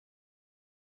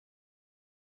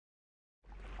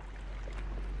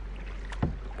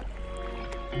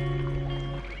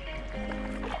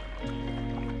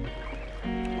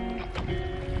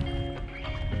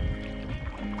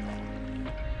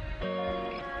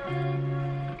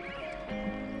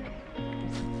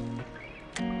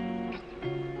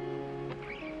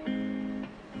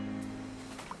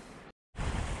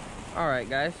All right,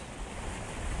 guys.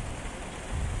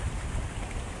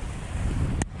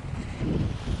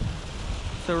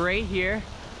 So right here,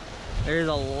 there's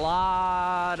a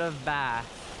lot of bass.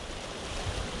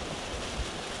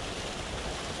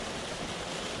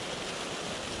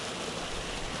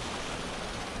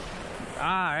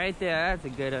 Ah, right there, that's a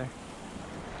good one.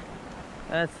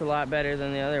 That's a lot better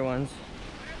than the other ones.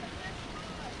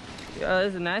 Yeah,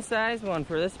 there's a nice size one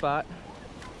for this spot.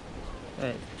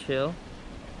 Right, chill.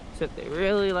 Except they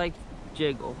really like to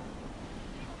jiggle.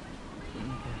 Okay.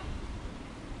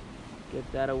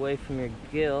 Get that away from your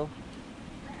gill.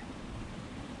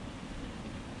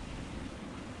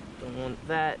 Don't want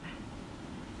that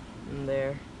in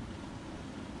there.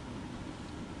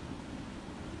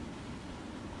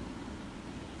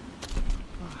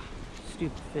 Oh,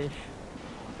 stupid fish.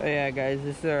 Oh yeah, guys,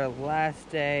 this is our last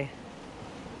day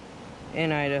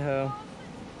in Idaho.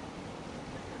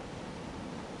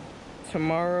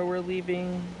 Tomorrow we're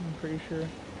leaving, I'm pretty sure.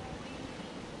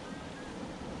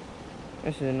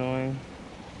 This is annoying.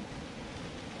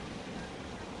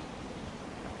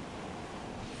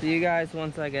 See you guys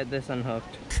once I get this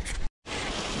unhooked.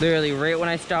 Literally, right when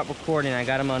I stopped recording, I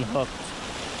got him unhooked.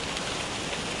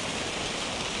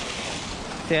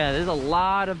 So yeah, there's a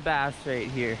lot of bass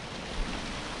right here.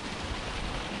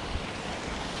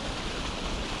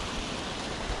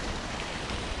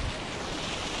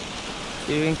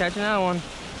 See if we can catch another one.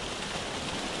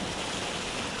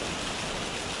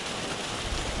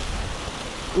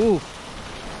 Ooh. I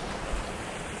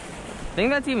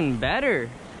think that's even better.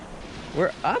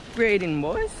 We're upgrading,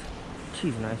 boys.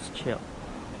 Jeez, nice chill.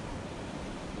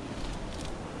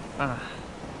 Ah,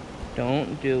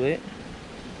 don't do it.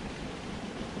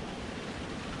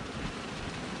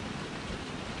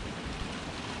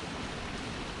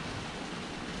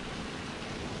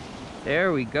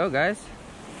 There we go, guys.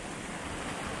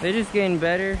 They're just getting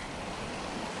better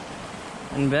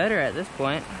and better at this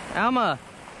point. Alma!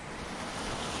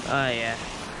 Oh yeah.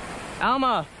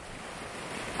 Alma!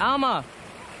 Alma!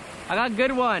 I got a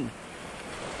good one.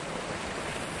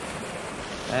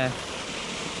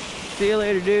 See you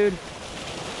later, dude.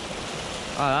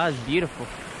 Oh, that was beautiful.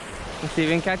 Let's see if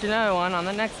we can catch another one on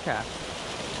the next cast.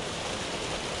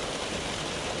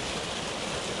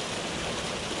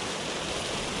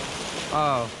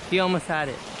 Oh, he almost had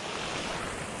it.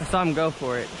 I saw him go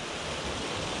for it.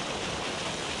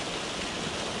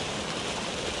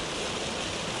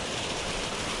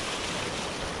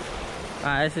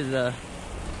 This is a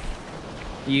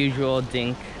usual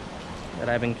dink that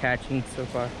I've been catching so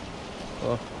far.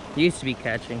 Well, used to be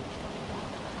catching.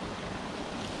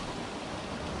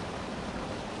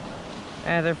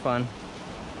 They're fun.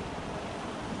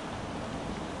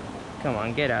 Come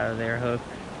on, get out of there, hook.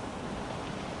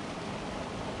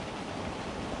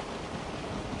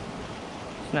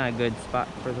 It's not a good spot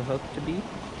for the hook to be.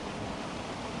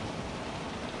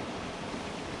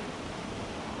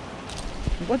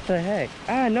 What the heck?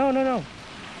 Ah, no, no, no.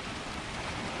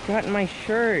 Got in my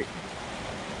shirt.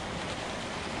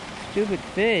 Stupid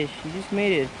fish. You just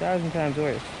made it 1,000 times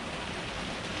worse.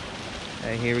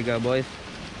 Alright, here we go, boys.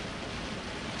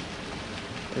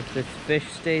 If this fish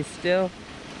stays still.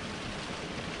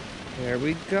 There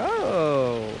we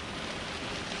go.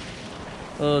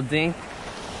 Little dink.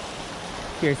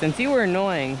 Here, since you were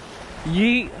annoying,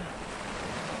 yeet.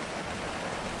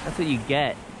 That's what you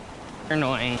get. You're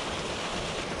annoying.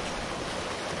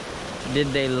 Did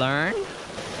they learn?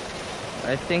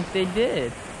 I think they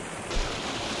did.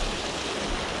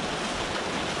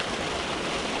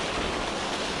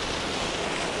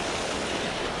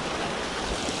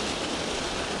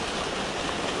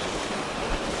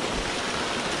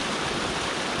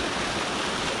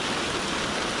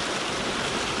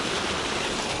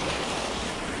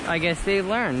 I guess they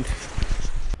learned.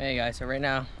 Hey guys, so right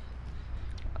now,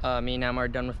 me and Emma are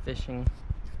done with fishing.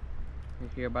 We're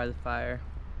here by the fire.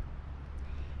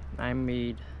 I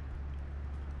made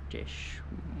dish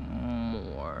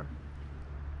more.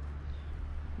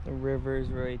 The river's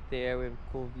right there. We have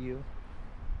a cool view.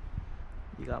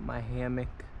 You got my hammock.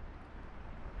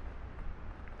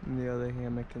 And the other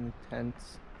hammock in the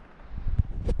tents.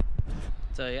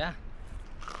 So yeah.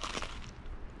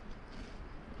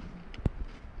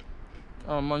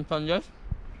 On Sunday.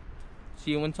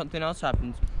 See you when something else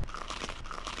happens.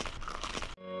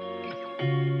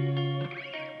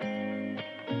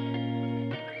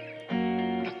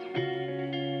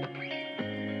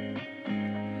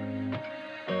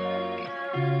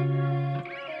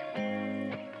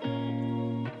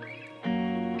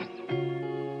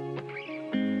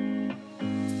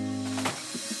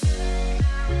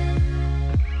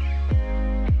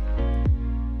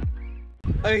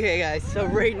 Okay guys, so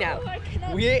right now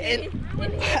we're in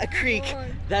a creek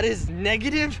that is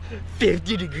negative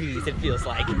 50 degrees, it feels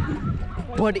like.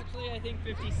 But actually I think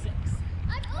 56.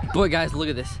 boy guys, look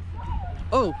at this.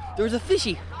 Oh, there's a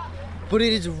fishy. But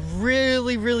it is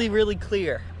really, really, really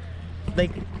clear.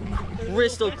 Like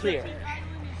crystal clear.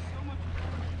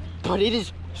 But it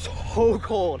is so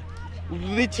cold.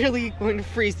 Literally going to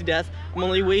freeze to death. I'm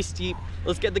only waist deep.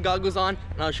 Let's get the goggles on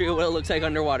and I'll show you what it looks like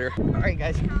underwater. All right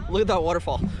guys, look at that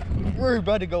waterfall. We're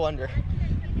about to go under.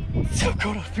 So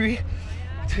go to 3,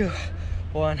 2,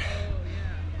 1.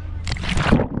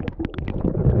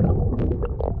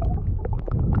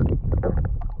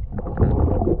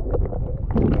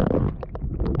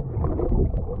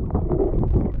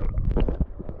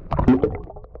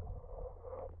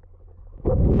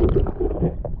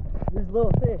 There's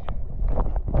little fish.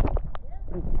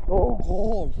 It's so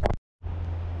cold.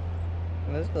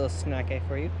 And there's a little snack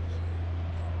for you.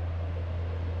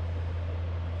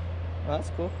 Oh,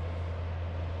 that's cool.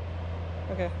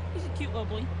 Okay. He's a cute little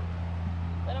boy.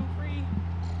 Let him free.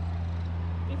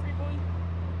 Be free, boy.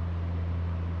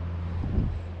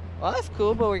 Well, that's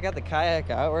cool, but we got the kayak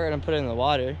out. We're gonna put it in the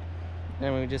water.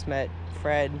 And we just met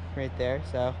Fred right there,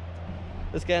 so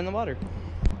let's get in the water.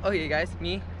 Okay guys,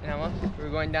 me and Emma, we're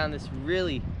going down this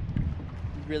really,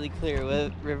 really clear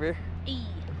river.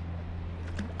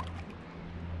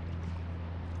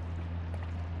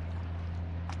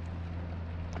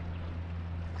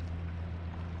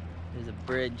 There's a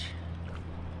bridge.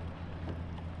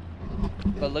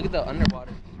 But look at the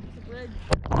underwater. It's a bridge.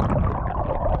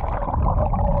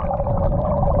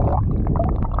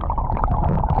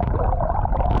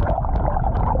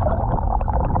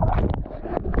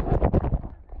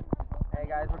 Hey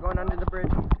guys, we're going under the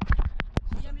bridge.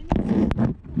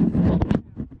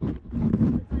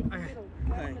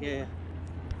 Yeah.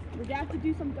 We're gonna have to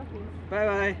do some ducking. Bye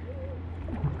bye.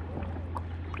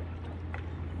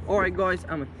 Alright guys,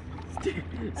 I'm gonna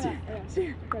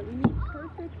steer. Okay, we need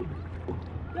perfect.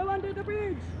 Go under the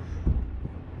bridge.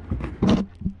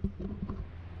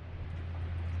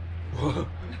 I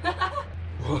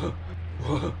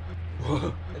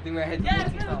think my head's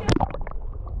Yes, going to go.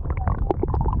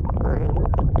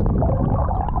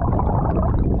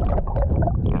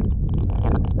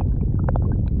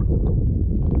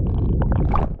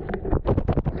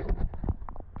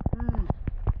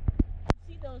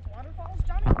 See those waterfalls,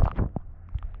 Johnny?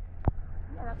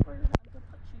 Yeah, that's where you're going to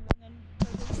put you and then.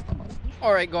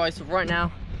 Alright guys, so right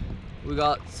now we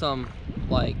got some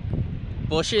like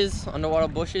bushes, underwater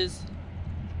bushes.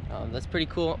 That's pretty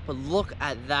cool, but look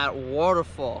at that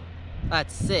waterfall.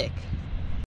 That's sick.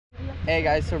 Hey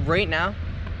guys, so right now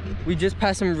we just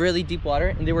passed some really deep water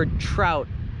and there were trout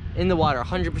in the water,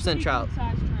 100% trout.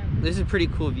 This is a pretty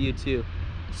cool view too.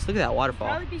 Just look at that waterfall.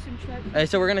 Probably be some trout. Alright,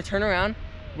 so we're gonna turn around,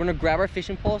 we're gonna grab our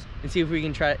fishing poles and see if we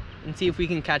can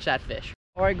catch that fish.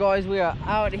 Alright guys, we are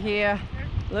out here.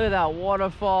 Look at that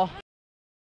waterfall.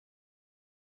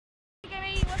 Look at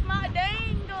me with my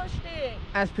dangle stick.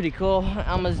 That's pretty cool.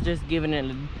 Alma's just giving it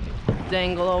a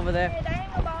dangle over there. Yeah,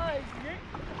 dangle boys.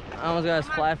 Alma's got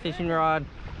his fly fishing rod.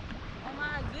 Oh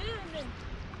my goodness.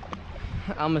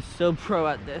 Alma's so pro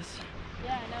at this.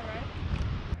 Yeah, I know,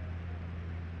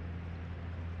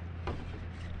 right?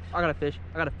 I got a fish.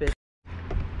 I got a fish.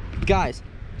 Guys.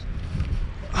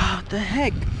 What the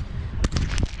heck?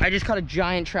 I just caught a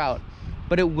giant trout,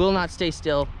 but it will not stay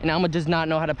still, and Alma does not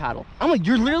know how to paddle. Alma,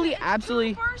 you're literally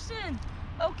absolutely... Person,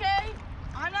 okay?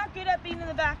 I'm not good at being in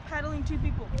the back paddling two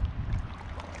people.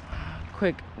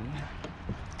 Quick.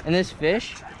 And this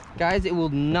fish, guys, it will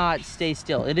not stay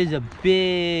still. It is a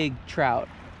big trout.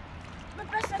 The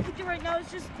best I could do right now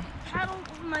is just paddle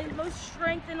with my most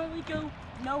strength and only go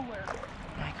nowhere. Oh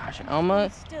my gosh,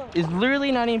 Alma is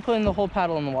literally not even putting the whole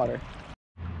paddle in the water.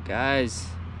 Guys,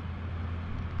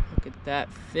 look at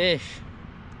that fish.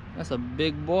 That's a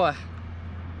big boy.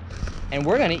 And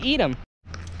we're gonna eat him.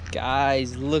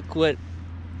 Guys, look what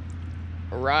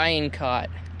Ryan caught.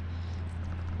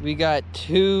 We got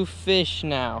 2 fish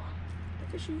now.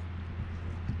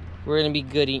 We're gonna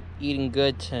be eating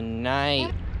good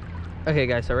tonight. Okay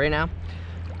guys, so right now,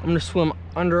 I'm gonna swim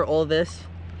under all this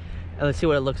and let's see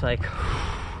what it looks like.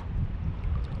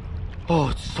 Oh,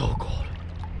 it's so cold.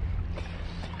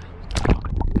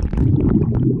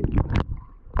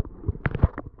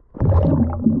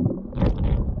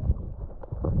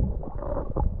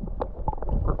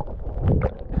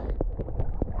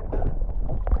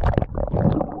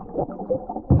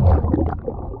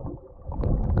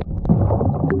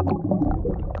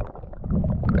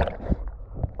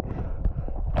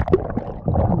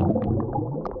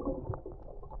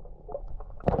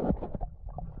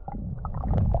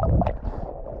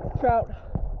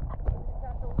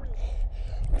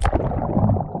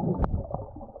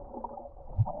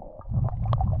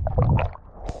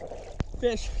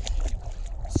 Fish.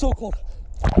 So cold.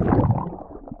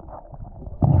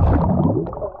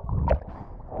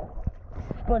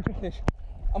 Bunch of fish.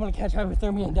 I'm gonna catch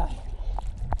hypothermia and die.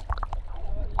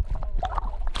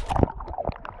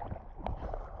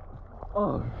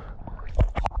 Oh.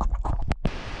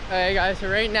 Alright guys, so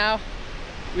right now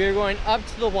we are going up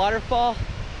to the waterfall.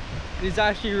 It is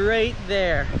actually right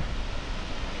there.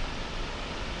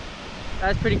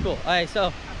 That's pretty cool. Alright,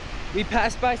 so we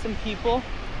passed by some people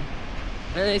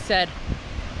and they said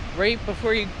right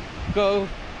before you go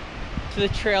to the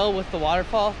trail with the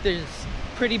waterfall, there's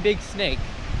a pretty big snake.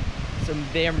 So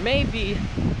there may be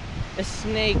a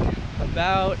snake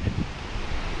about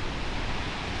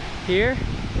here.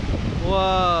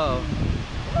 Whoa.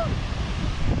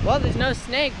 Well, there's no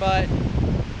snake, but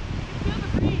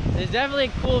there's definitely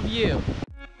a cool view.